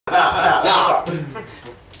No.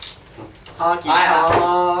 Honky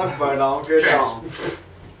tonk, but on good on.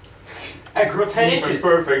 Hey, girl, 10 inches.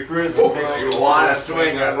 Perfect rhythm. You wanna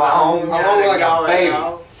swing along? I'm only like a baby.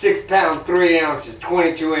 6 pounds, 3 ounces,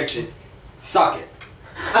 22 inches. Suck it.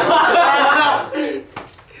 I'm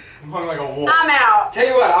like a wolf. I'm out. Tell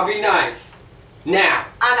you what, I'll be nice. Now.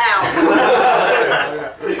 I'm out.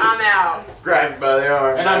 I'm out. Grab you by the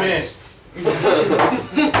arm. And I'm in.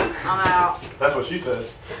 I'm out. That's what she said.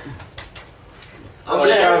 I'm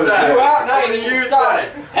You out? Not even you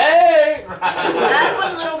started. Hey! That's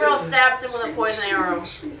when the little girl stabs him with a poison arrow.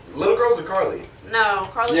 Little girls or Carly? No,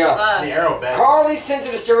 Carly's Yeah. with us. The arrow bends. Carly sends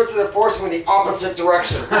her to service of the force in the opposite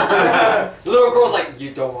direction. The little girl's like,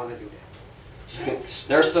 you don't want to do that.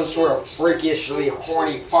 There's some sort of freakishly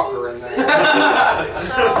horny fucker in there.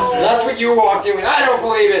 So That's what you walked in with. I don't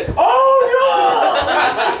believe it. Oh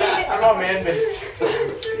How about man bitch?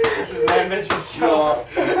 This is man bitch show.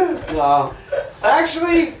 no! No.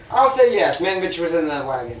 Actually, I'll say yes. Man bitch was in that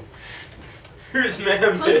wagon. Who's man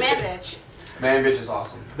who's man bitch? Man bitch is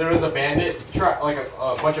awesome. There was a bandit, like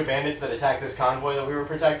a bunch of bandits that attacked this convoy that we were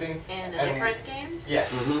protecting. In a different game? Yeah.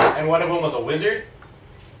 And one of them was a wizard.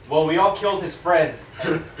 Well, we all killed his friends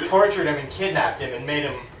and tortured him and kidnapped him and made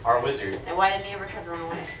him our wizard. And why didn't he ever try to run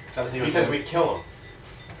away? Because we'd kill him.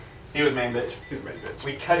 He was man bitch. He's man bitch.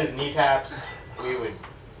 We cut his kneecaps. We would.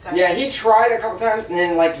 Yeah, he tried a couple times, and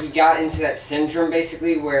then like he got into that syndrome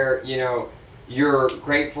basically where you're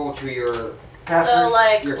grateful to your. So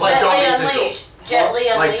like Your- Like Jet Dobby Li syndrome. Unleashed. Jet Li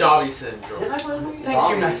Like Unleashed. Dobby syndrome. Thank Thank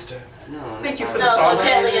you, Master. No. Thank you for No, the song. so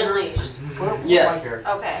Jet Li Unleashed. Yes. I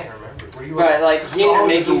Okay. can't remember. Were you? But like he ended up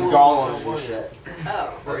making golems and shit.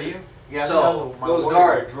 Oh. Were you? Yeah, So, those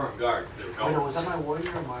guards weren't guards. They were Wait, no, guards. was that my warrior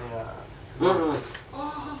or my,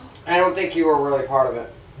 I don't think you were really part of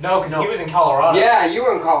it. No, because No. he was in Colorado. Yeah, you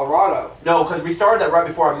were in Colorado. No, because we started that right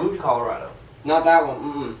before I moved to Colorado. Not that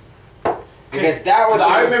one. Because that was.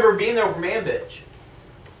 I remember being there for Man Bitch.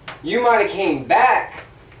 You might have came back,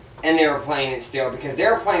 and they were playing it still because they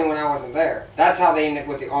were playing when I wasn't there. That's how they ended up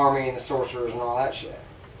with the army and the sorcerers and all that shit.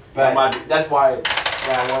 But That's why.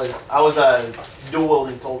 Yeah, I was a dual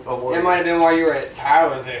wielding warrior. it might have been while you were at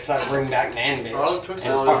Tyler's they decided to bring back Man Bitch. Oh, And Twix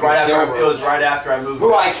And it was fucking right after. Silver, It was right after I moved.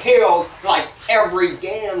 who I killed like every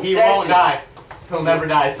damn He session. won't die. He'll never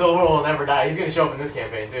die. Silver will never die. He's gonna show up in this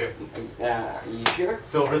campaign too. You sure?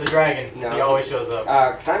 Silver the dragon. No. He always shows up.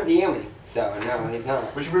 Cause I'm DMing, so no, he's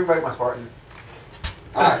not. We should bring back my Spartan.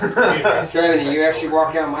 Alright. So Ebony, you actually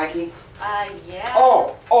walk out, Mikey? Yeah.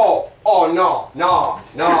 Oh, no.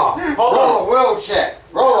 Hold Roll a wheelchair.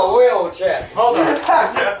 Roll a wheelchair. Hold on.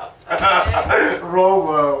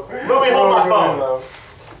 Robo. Let me hold my phone.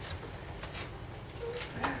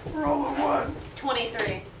 Robo 1.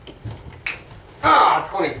 23.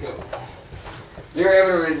 22. You're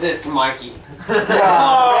able to resist Mikey.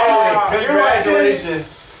 Oh,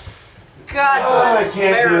 Congratulations. God I bless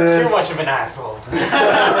can't do America. this. Too much of an asshole.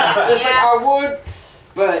 It's like I would,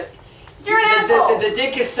 but You're an asshole. the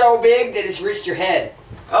dick is so big that it's reached your head.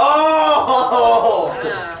 Oh!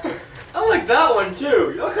 Yeah. I like that one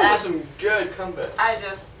too. Y'all come with That's- some good comeback. I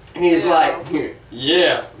just. And he's Yeah. like,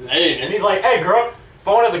 yeah, And lady. he's like, hey girl, if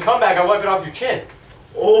I wanted to come back, I'd wipe it off your chin.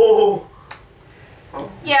 Oh!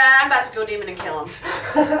 Yeah, I'm about to go demon and kill him.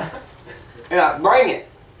 Yeah, bring it.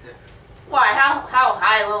 Why? How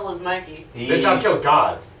high level is Mikey? Bitch, I've killed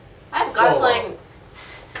gods. I have So gunsling.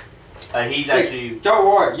 He's Say, actually. don't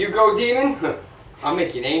worry, you go demon, I'll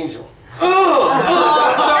make you an angel.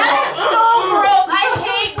 That is so gross. I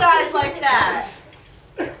hate guys like that.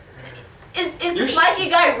 Is this Mikey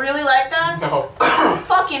guy really like that? No.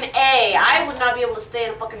 Fucking A. I would not be able to stay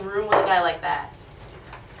in a fucking room with a guy like that.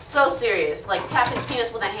 So serious. Like tap his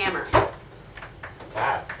penis with a hammer.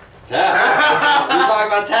 Tap. Tap. You talking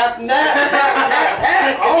about tapping that?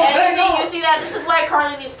 Tap. Oh, Yeah, there you you go. see that? This is why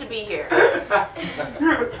Carly needs to be here. Some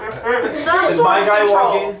Does sort my of guy control.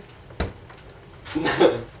 walk in?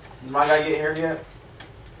 Did my guy get here yet?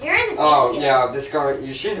 You're in the Oh, team. yeah, this girl,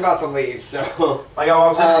 she's about to leave, so. My guy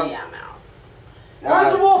walks in. Yeah, I'm out.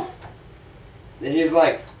 Where's the wolf? And he's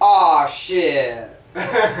like, aw, shit.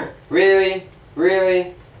 Really?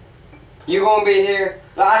 Really? You gonna be here?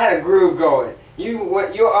 I had a groove going.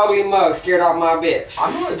 Your ugly mug scared off my bitch.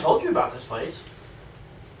 I'm the one that told you about this place.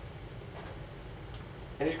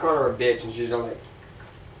 I just called her a bitch and she's like,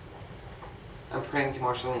 I'm praying to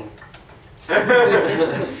Marceline.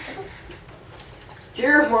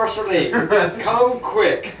 Dear Marceline, come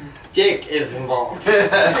quick. Dick is involved.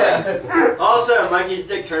 Also, Mikey's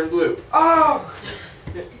dick turned blue. Oh!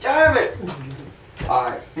 Damn it!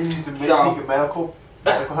 Alright. You need some So- medical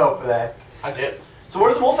help for that. I did. So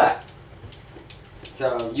where's the wolf at?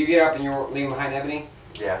 So you get up and you're leaving behind Ebony.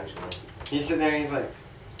 Yeah, I'm just gonna. He's sitting there and he's like,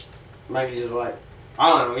 Mikey's just like, I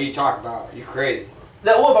don't know what you talk about. You crazy.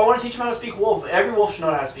 That wolf, I want to teach him how to speak wolf. Every wolf should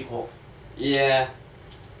know how to speak wolf. Yeah.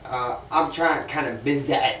 I'm trying kind of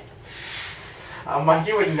busy.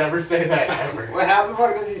 Mikey would never say that ever. How the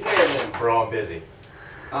fuck does he say it then? Bro, I'm busy.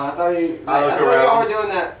 I thought I thought look y'all around. were doing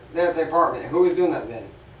that there at the apartment. Who was doing that then?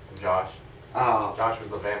 Josh. Oh. Josh was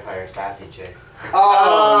the vampire sassy chick.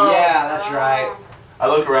 Oh, yeah, that's right. I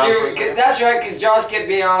look around. for a See, second. that's right, because Josh kept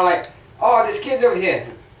being all like, oh, this kid's over here.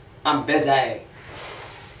 I'm busy.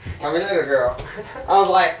 Come here, little girl. I was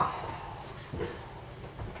like,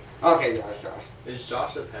 okay, Josh. Is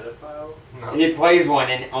Josh a pedophile? No. He plays one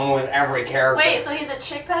in almost every character. Wait, so he's a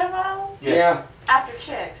chick pedophile? Yes. After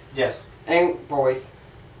chicks? Yes. Yeah, and boys.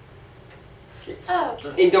 Oh,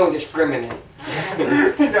 okay. He don't discriminate. He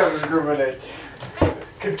doesn't discriminate.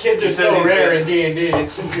 Because kids are He says so he's rare busy. in D&D,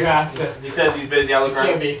 it's just you have to. He says he's busy. I You look can't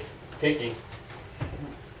around. be picky.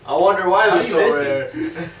 I wonder why How they're you so busy?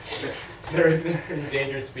 rare. They're an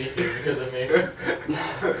endangered species because of me.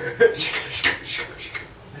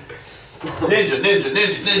 Ninja.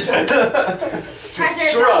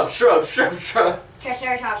 Shrub.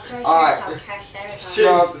 Triceratops, Alright. Triceratops.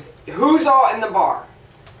 So, who's all in the bar?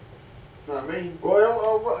 Not me.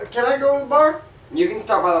 Well, can I go to the bar? You can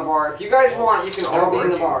stop by the bar. If you guys want, you can all be in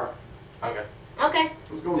the bar. Okay. Okay.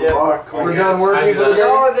 Let's go to the bar. We're done working So for the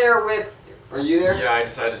y'all day. are there with... Are you there? Yeah, I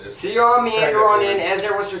decided to just. So you all meander on in. As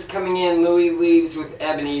everyone's just coming in, Louis leaves with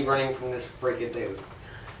Ebony running from this freaking dude.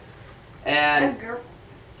 And Good girl.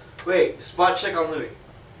 Wait, spot check on Louis.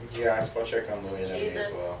 Yeah, I spell check on Louis and Ebony as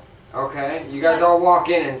Jesus. well. okay, you guys all walk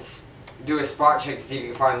in and do a spot check to see if you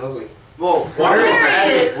can find Louis. Whoa. Well, I'm There looking for he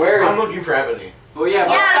Ebony. is. Where? I'm looking for Ebony. Well, yeah,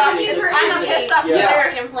 but Yeah, it's I'm Ebony, looking for it's I'm a easy. pissed off Yeah.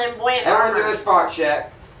 cleric in flamboyant Everyone do a armor. spot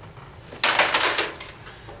check.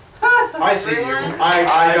 I see you. Everyone? I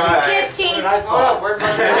got. 15. Hold up, where's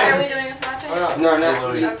my Why are we doing a spot check? Hold up. No, no,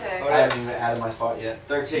 Louis. Okay. I haven't even added my spot yet.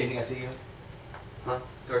 13. I see you?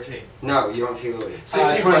 13. no, you don't see Louis.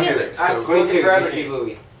 16 plus plus 6. I was 22, looking for you Ebony. see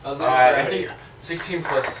Louis. I was looking for I Ebony. think 16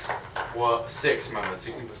 plus 6, my bad.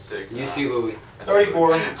 16 plus 6. You see Louis. I see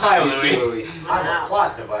 34. Hi, You see Louis. Louis. I'm a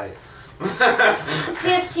plot device.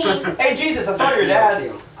 15. Hey, Jesus, I saw your You don't see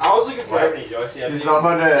dad. him. I was looking for Ebony. Do I see Ebony? He's not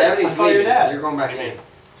my dad. Ebony's I saw your leaving. dad. You're going back What do you in.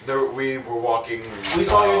 mean? We were walking. We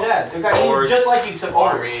saw your dad. The guy, he's Lord's just like you, except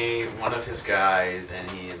older. Army, one of his guys, and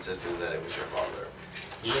he insisted that it was your father.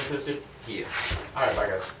 You insisted? He is. Alright, bye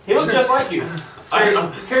guys. He looks just like you. I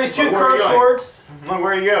Carries two Where are you curved going? swords. Where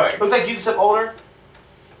are you going? Looks like you, except older.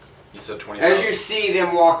 You said 20. As you see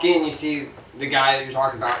them walk in, you see the guy that you're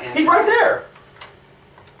talking about. He's inside. right there.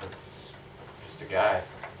 It's just a guy.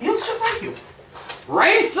 He looks just like you.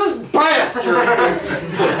 Racist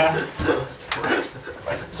bastard!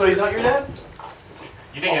 So he's not your dad?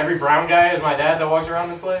 You think every brown guy is my dad that walks around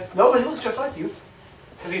this place? No, but he looks just like you.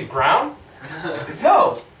 Because he's brown?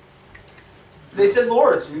 No. They said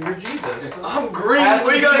lords. You're Jesus. I'm green. As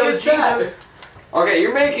What are you the gonna field get of that? Jesus. Okay,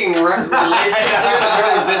 you're making relations here that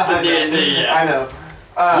don't exist in D&D yet. I know.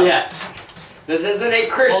 Yeah. This isn't a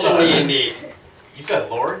Christian Hold on. D&D. You said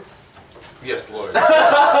lords? Yes, Lord. Okay,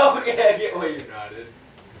 I get why you nodded.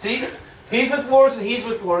 See? He's with lords and he's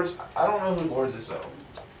with lords. I don't know who lords is though.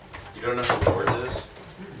 You don't know who Lords is?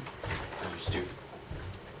 Are you stupid?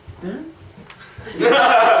 He's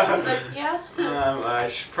like, yeah. I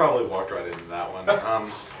should probably walk right into that one.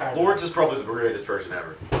 Lords is probably the greatest person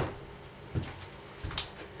ever.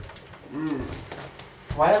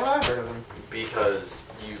 Why have I heard of him? Because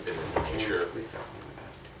you've been in the future.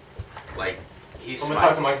 Like, he I'm gonna talk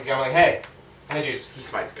to smites. Mikey's guy. I'm like, hey. Hey, dude. He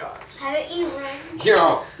smites gods. Haven't you run?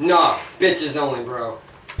 Yo, nah, bitches only, bro.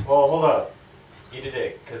 Well, hold up. Eat a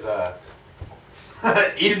dick. Because,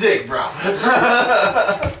 Eat a dick, bro.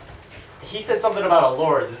 he said something about a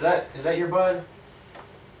lords. Is that your bud?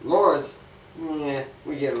 Lords, yeah,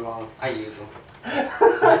 we get along. I use them.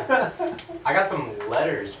 I got some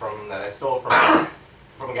letters from that I stole from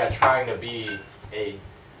a guy trying to be a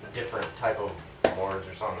different type of lords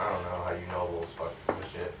or something. I don't know how you nobles fuck the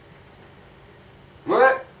shit.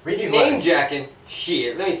 What? Read these Name letters. jacking?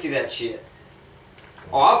 Shit, let me see that shit.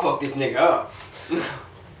 Oh, I'll fuck this nigga up.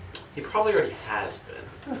 He probably already has been.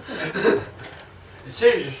 It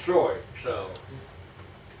said destroy, so.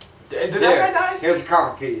 Did There, that guy die? here's a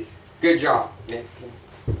copper piece. Good job, Mexican.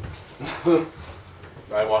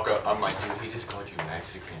 I walk up, I'm like, dude, he just called you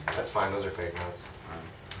Mexican. That's fine. Those are fake notes.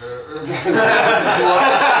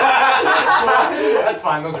 That's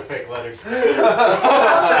fine. Those are fake letters.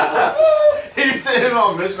 He's sitting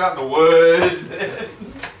on a mission out in the woods.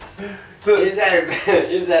 Is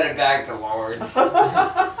that a bag to lords?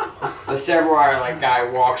 the samurai like guy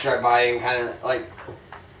walks right by you and kind of like,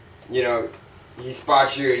 you know, he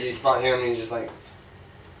spots you, you spot him, and he's just like,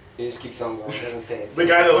 he just keeps on going. Doesn't say it. The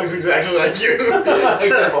guy that looks exactly like you.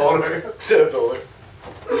 Except older. Except older.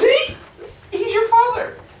 See? He's your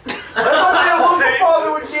father. That's why my older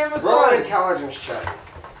father would give a Roll an son. intelligence check.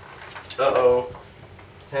 Uh-oh.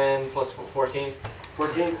 10 plus 14.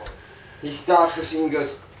 14. He stops us and he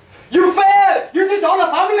goes, "You failed! You disown the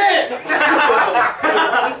family!"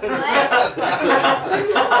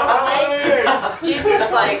 Jesus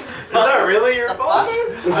is like, Is that really your the father?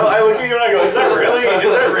 fuck? So I look at you and I go, is that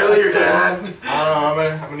really your dad? I don't know.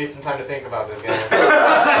 I'm gonna need some time to think about this, guys.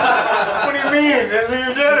 What do you mean? Is it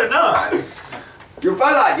your dad or not? You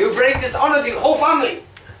fella, you bring dishonor to your whole family.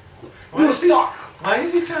 You suck. Why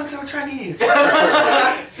does he sound so Chinese?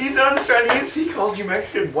 He sounds Chinese. He called you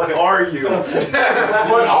Mexican. What are you?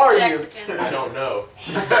 What are you? Mexican. I don't know.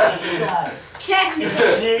 Checks.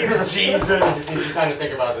 Jesus. I just need some time to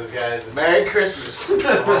think about this, guys. Merry Christmas. I'm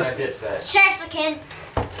on that dipset. Mexican.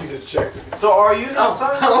 So are you his Oh,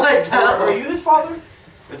 son? I like that Or one. are you his father?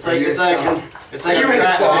 It's Are like you it's his like son? it's like Are you a his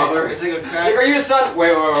crack. father? It's like a Like, crack. are you his son?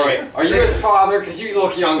 Wait. Are you his father? Because you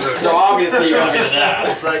look younger, so obviously you're not his dad.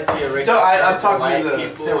 It's like the original. No, I'm talking to white the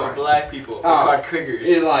people samurai. and black people. Oh. They're called Kriggers.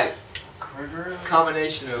 He's like,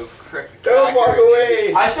 Combination of Don't walk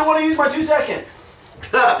away. I still want to use my 2 seconds.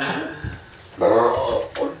 that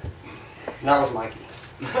was Mikey.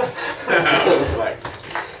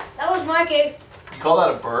 That was Mikey. You call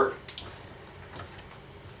that a burp?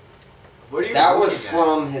 What are you That was looking at?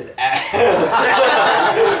 from his ass.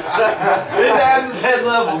 His ass is head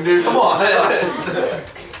level, dude. Come on.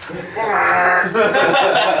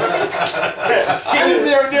 He's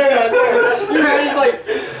there doing that. He's like,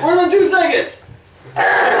 we're in 2 seconds.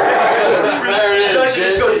 There it is. Josh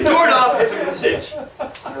just goes doorknob. Hits him in the titch.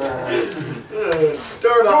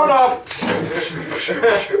 Doorknob.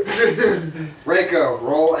 Reiko,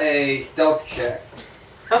 roll a stealth check.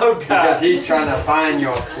 Oh Because god. he's trying to find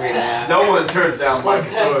your sweet ass. No one turns down Plus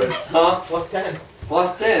Mikey's 10. voice. Huh? Plus 10.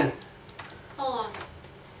 Plus 10. Hold on.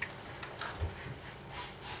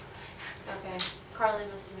 Okay. Carly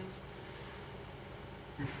must me.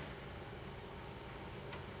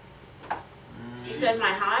 You said my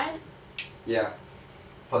hide? Yeah.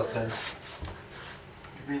 Plus 10.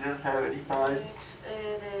 We don't have any time.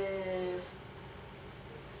 It is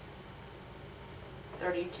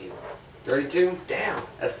 32. 32? Damn.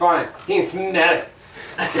 That's fine. He can smell it.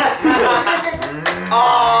 Oh.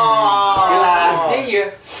 I see you.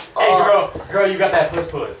 Hey, girl, you got that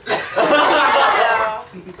puss. Yeah.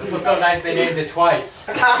 This was so nice they named it twice.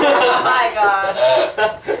 Oh my god.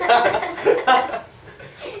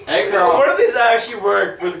 Hey, girl. Where do these actually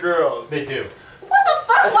work with girls? They do. What the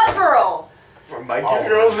fuck? What girl? Or Mikey's Oh.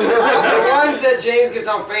 girls. The ones that James gets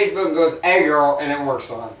on Facebook and goes, "Hey, girl," and it works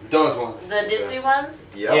on. Those ones. The ditzy ones?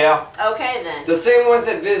 Yep. Yeah. Okay then. The same ones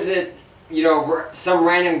that visit, you know, some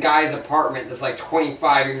random guy's apartment that's like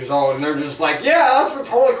 25 years old, and they're just like, "Yeah, that's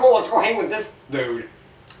totally cool. Let's go hang with this dude."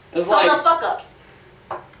 It's So like, the fuck ups.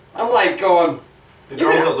 I'm like going, The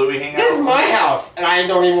girls at Louis hang out. "This is my house, and I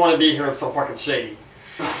don't even want to be here. It's so fucking shady."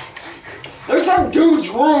 There's some dude's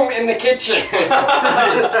room in the kitchen.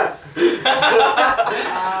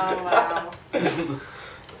 Oh wow.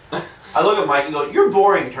 I look at Mike and go, "You're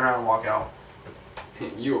boring." Turn around and walk out.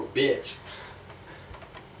 You a bitch.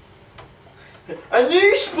 I knew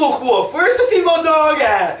you spoke wolf. Where's the female dog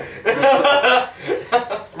at?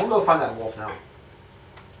 I'm gonna go find that wolf now.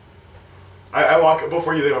 I walk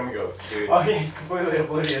before you leave. I'm gonna go, dude. Oh yeah, he's completely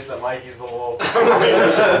oblivious that Mikey's the wolf.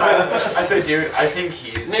 I said, dude, I think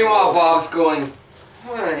he's. Meanwhile, Bob's going,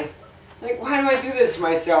 "Why? Like, why do I do this to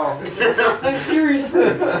myself? Like, seriously,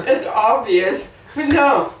 it's obvious. But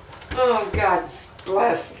no. Oh, God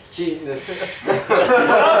bless Jesus."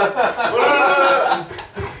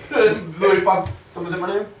 Louis pops. Someone said my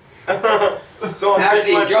name. So I'm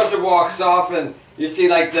Actually, Joseph walks off and you see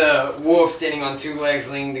like the wolf standing on 2 legs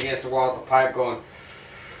leaning against the wall with the pipe going,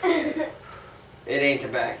 "It ain't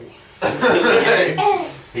tobacco."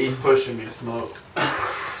 He's pushing me to smoke.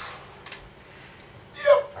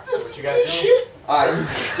 What you guys doing? Alright,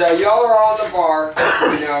 so y'all are on the bar.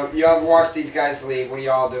 You know, y'all have watched these guys leave. What are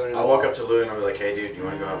y'all doing? in the I'll walk bar? up to Lou and I'll be like, hey, dude, you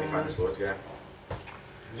want to go help me find this Lord's guy?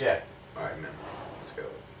 Yeah. Alright, man. Let's go.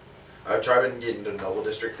 I've tried to get into Noble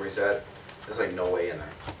District where he's at. There's like no way in there.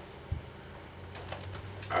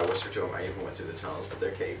 I whispered to him, I even went through the tunnels, but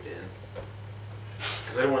they're caved in.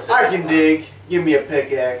 Because I didn't want to say I can dig. Give me a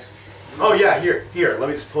pickaxe. Oh yeah, here. Let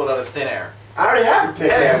me just pull it out of thin air. I already have a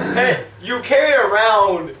pickaxe. Hey, you carry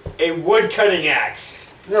around a wood cutting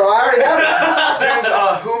axe. No, I already have it. Dude,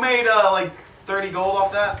 who made like 30 gold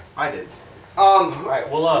off that? I did. Alright,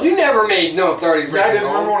 well, you never made no 30 Yeah, I freaking didn't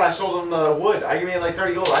gold. remember when I sold them the wood. I made like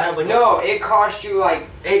 30 gold. I had like No, it cost you like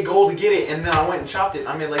 8 gold to get it, and then I went and chopped it, and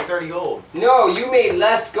I made like 30 gold. no. You made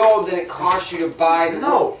less gold than it cost you to buy the.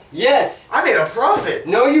 No. Yes. I made a profit.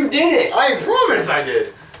 No, you didn't. I promise I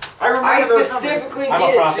did. I remember I those specifically I'm a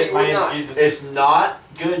did. So prophet, you my would name's not. Jesus. It's not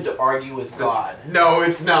good to argue with God. numbers. No,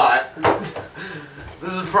 it's not.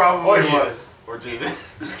 This is probably Or what- Jesus. Or Jesus.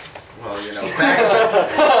 Well, you know.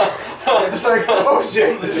 It's like, oh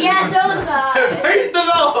shit. Yeah, so is I. Praise the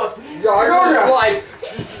Lord. You're like,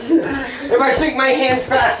 if I shake my hands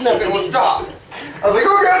fast enough, it will stop. I was like,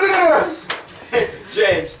 oh god,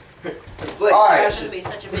 James. Blake, All right. There's gonna be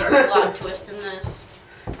such a big plot twist in this.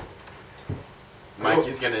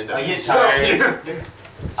 Mikey's gonna end up. I get So- tired.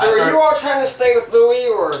 So are you all trying to stay with Louis,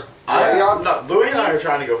 or are y'all? No, Louis and I are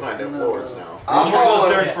trying to go find them lords now. I'm gonna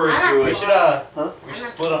go search for a I'm not- We Jewish. should we should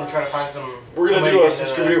split up and try to find some. We're gonna somebody do to some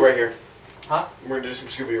get Scooby Doo right here. Huh? We're gonna do some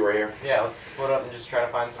Scooby Doo right here. Yeah, let's split up and just try to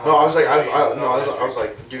find some. No, I was like, somebody I to was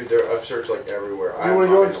like, dude, I've searched like everywhere. You wanna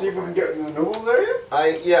go and see if we can get in the nobles area?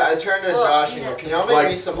 I turned to Well, Josh you and know. go, can y'all make like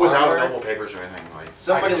me some without armor? noble papers or anything. Like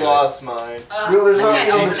Somebody I can do lost mine. No, there's I no can't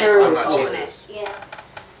no open it. material. I'm not Open Jesus. it. Yeah.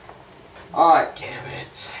 All right. Damn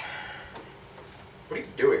it. What are you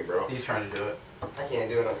doing, bro? He's trying to do it. I can't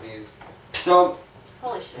do it on these. So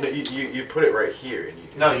Holy No, shit. you put it right here and you.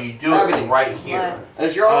 No, you do Everything. it right here.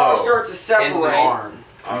 as you all Oh. start to In the separate, arm.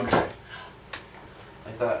 Okay.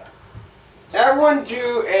 Like that. everyone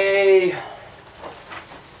do a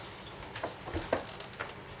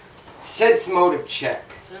sense motive check.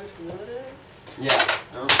 Yeah.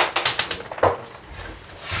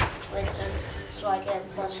 Listen, so I can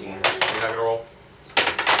plus 14. one. You're not gonna roll.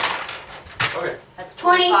 Okay. That's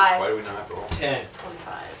 20. 25. Why do we not have to roll? 10.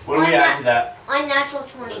 25. What do we add to that? Unnatural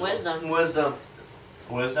 20. Wisdom. Wisdom.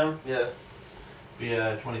 Wisdom? Yeah. Be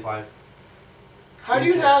 25. How do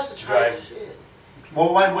you have such high Drive. shit?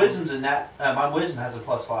 Well, my wisdom's in that. My wisdom has a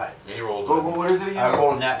 +5. And you rolled. What is it I again?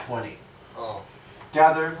 rolled a nat 20. Oh.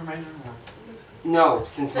 Gather information? No,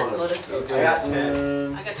 sense Sense motive. motive. I got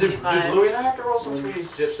 10. I got Did 25. Louis and I have to roll since we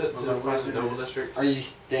dipped it to find the noble district? Are you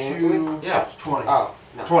staying with me? Yeah. 20. Oh,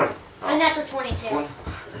 no. 20. Unnatural 22. One.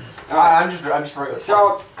 I'm just regular.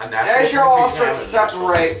 So A natural as y'all all 22 start to damage,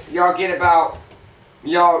 natural separate, y'all get about,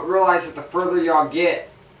 y'all realize that the further y'all get,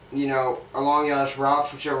 you know, along y'all's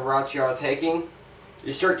routes, whichever routes y'all are taking,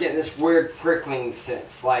 you start getting this weird prickling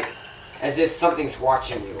sense, like as if something's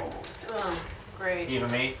watching you almost. Oh, great. Even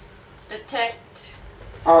me, Detect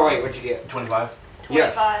Oh wait, what'd you get? 25.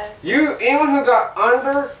 25. You, anyone who got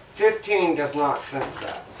under 15 does not sense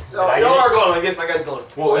that. So Did I y'all get are going. I guess my guy's going.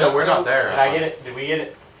 Well, no, we're not there. Did I get it? Did we get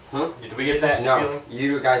it? Huh? Did we get that No, feeling?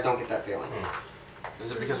 you guys don't get that feeling.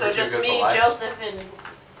 Is it because So we're too just good me, for life? Joseph, and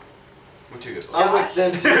We're too good for I'm life. with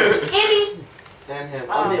them. Kimmy. And him.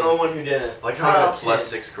 I'm the only one who didn't. Like how I Oh. have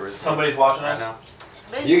 +6 charisma. Somebody's watching I us. know.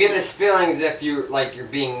 You get this feeling as if you're like you're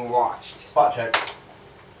being watched. Spot check.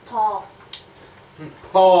 Paul.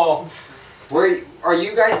 Paul, where are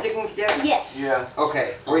you guys sticking together? Yes. Yeah.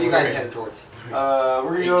 Okay, where are you guys headed towards? We're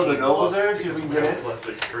gonna go to the 18 nobles plus, area, see if because we can get in.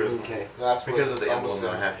 +6 charisma. Okay. That's Because what of the I'm emblem that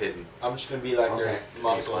I gonna- have hidden. I'm just gonna be like Okay. their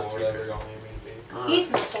muscle or Plus whatever three. y'all need me to be. He's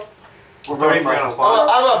muscle. We're going on I'm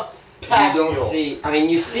spot. a pack You don't mule. see. I mean,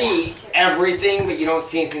 you see everything, but you don't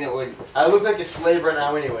see anything that would I look like a slave right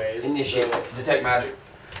now, anyways. initiate so- it. Detect magic.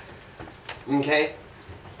 Okay.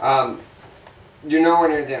 You're nowhere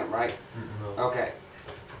near them, right? Okay.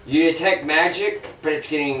 You detect magic, but it's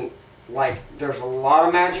getting like there's a lot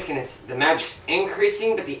of magic, and it's the magic's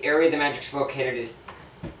increasing, but the area the magic's located is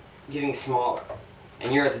getting smaller,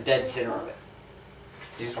 and you're at the dead center of it.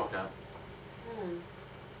 You just walked out.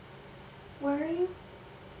 Where are you?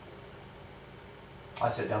 I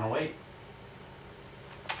sit down and wait.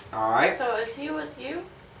 All right. So is he with you?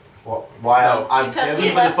 Well, why No. I'm Because he keeping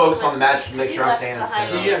the left focus with- on the match to make he sure I'm left staying in the behind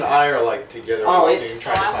center. He and I are like together. Oh, walking, it's-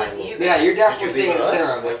 trying to So I'm find with one. you. Yeah, you're Did definitely you staying leave in the with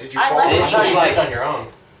center us? of Like, it. did you I fall? left It's It's just just like- like on your own.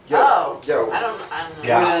 Oh. Yeah. I don't know.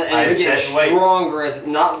 And, I it's sit getting and wait. stronger as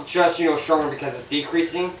not just stronger because it's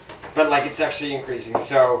decreasing, but like it's actually increasing.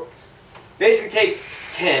 So basically, take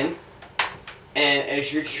 10, and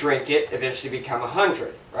as you shrink it, eventually become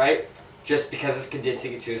 100, right? Just because it's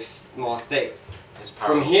condensing it to a small state. It's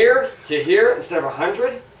From powerful. here to here, instead of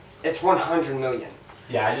 100, it's 100 million.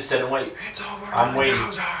 Yeah, I just sit and wait. It's over. I'm waiting.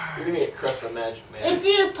 You're gonna get crushed by magic, man. It's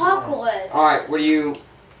the apocalypse. All right, what do you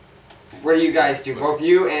guys do? Both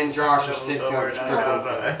you and Josh are sitting on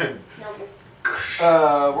the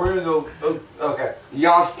No. We're gonna go. Oh, okay.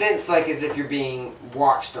 Y'all sense like as if you're being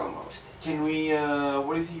watched almost. Can we?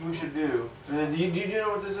 What do you think we should do? Do you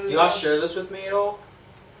know what this is? Do y'all share this with me at all?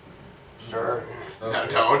 Sure. No,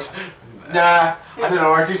 don't. Nah, he's an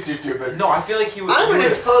orc. He's too stupid. No, I feel like he would. I'm he an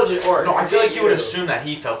would- intelligent orc. No, I feel like you would you. assume that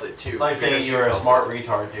he felt it too. It's like saying because you're a felt smart it.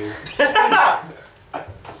 retard, dude.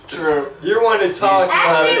 True. You're one to talk.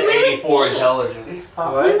 Actually, we would 84 think- intelligence. We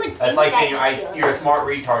What? would That's think like that saying he feels you're a it. smart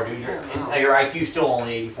retard, dude. Your IQ's still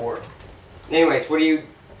only 84. Anyways, what do you?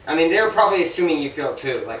 I mean, they're probably assuming you feel it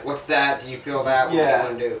too. Like, what's that? Do you feel that? What Yeah. do you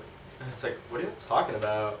want to do? It's like, what are you talking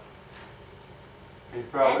about? He's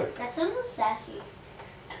probably. That's almost sassy.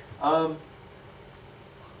 Can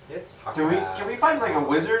we find like a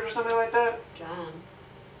wizard or something like that? John.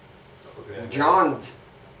 John's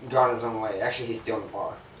gone his own way. Actually, he's still in the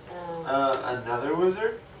bar. Another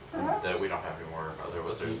wizard? That we don't have any more other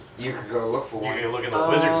wizards. You could go look for You one. can look at the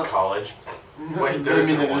Wizards College. Wait, you there's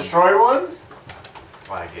mean the one. destroyed one? That's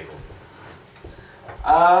why I giggled.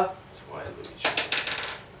 Uh, That's why Louis cheated.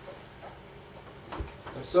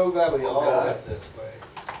 I'm so glad we all God. went this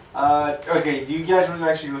way. okay, do you guys want to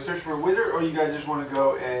actually go search for a wizard, or you guys just want to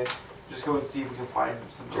go and just go and see if we can find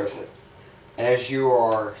some Joseph, as you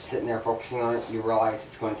are sitting there focusing on it, you realize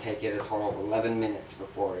it's going to take it a total of 11 minutes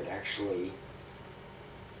before it actually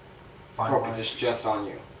focuses just on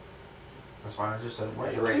you. That's fine, I just said At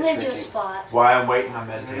wait. the rate I'm of gonna do a shrinking. spot. While I'm waiting, I'm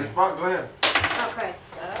meditating. Spot, go ahead. Okay.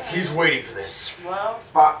 He's waiting for this. Well,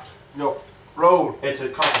 Spot, no, roll. It's a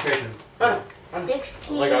concentration.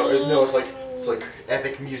 16. Like no, it's like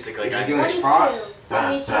epic music. Like Is he I, doing 22. frost?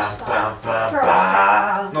 22 spot. For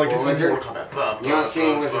us. no, like it's like Wizard? Mortal Kombat. You don't see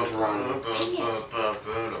any wizards around.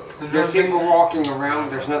 So There's just- people walking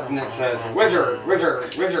around. There's nothing that says wizard,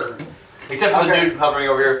 wizard, wizard. Except for Okay. the dude hovering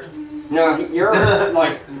over here. No, you're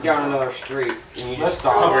like down another street and you Let's just go.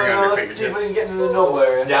 stop. Hovering on your Let's see if we fingertips. can get into the noble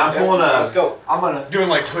area. Yeah, I'm pulling Let's a. go. I'm gonna. Doing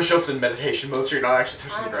like push-ups in meditation mode, so you're not actually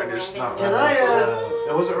touching the grinders. Not Can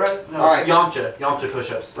I, Was it red? No. Alright. Yamcha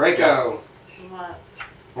push-ups. Draco, what?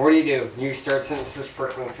 what do? You start sensing this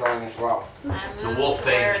prickling feeling as well. I move wolf to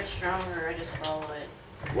thing. where it's stronger. I just follow it.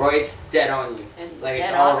 Well, it's dead on you. It's Like it's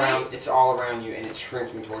dead all on me? around. It's all around you, and it's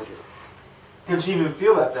shrinking towards you. Can she even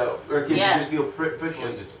feel that though, or can Yes. she just feel prickly?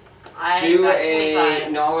 I Do got a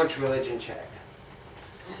 25. knowledge religion check,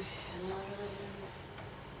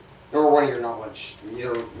 or what are your knowledge?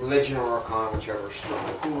 Either religion or arcana, whichever is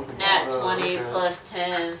stronger. Nat 20 okay. plus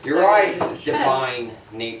 10 is You realize this is 30. divine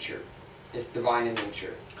nature. It's divine in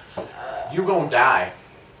nature. You gonna die.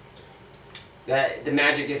 That the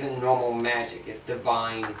magic isn't normal magic. It's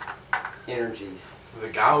divine energies. The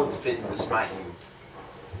gods fit to smite you.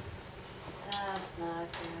 That's not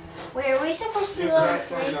good. Wait, are we supposed to be level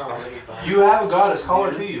 3? You have a goddess. Call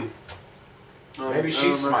her to you. Maybe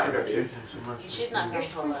she's smart. She's not going to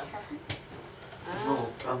pull up.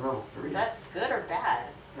 I'm level Is 3. that good or bad?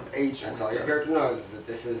 Age. That's all your character knows is that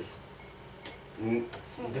this is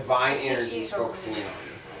divine energies focusing in on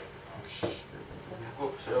you.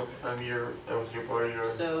 Oh, so that was your part of your.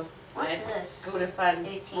 So, What's I this? go to find.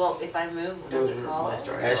 18. Well, if I move, That was will it your follow? last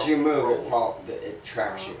turn. As you move, it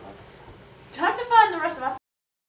tracks you. Time to find the rest of my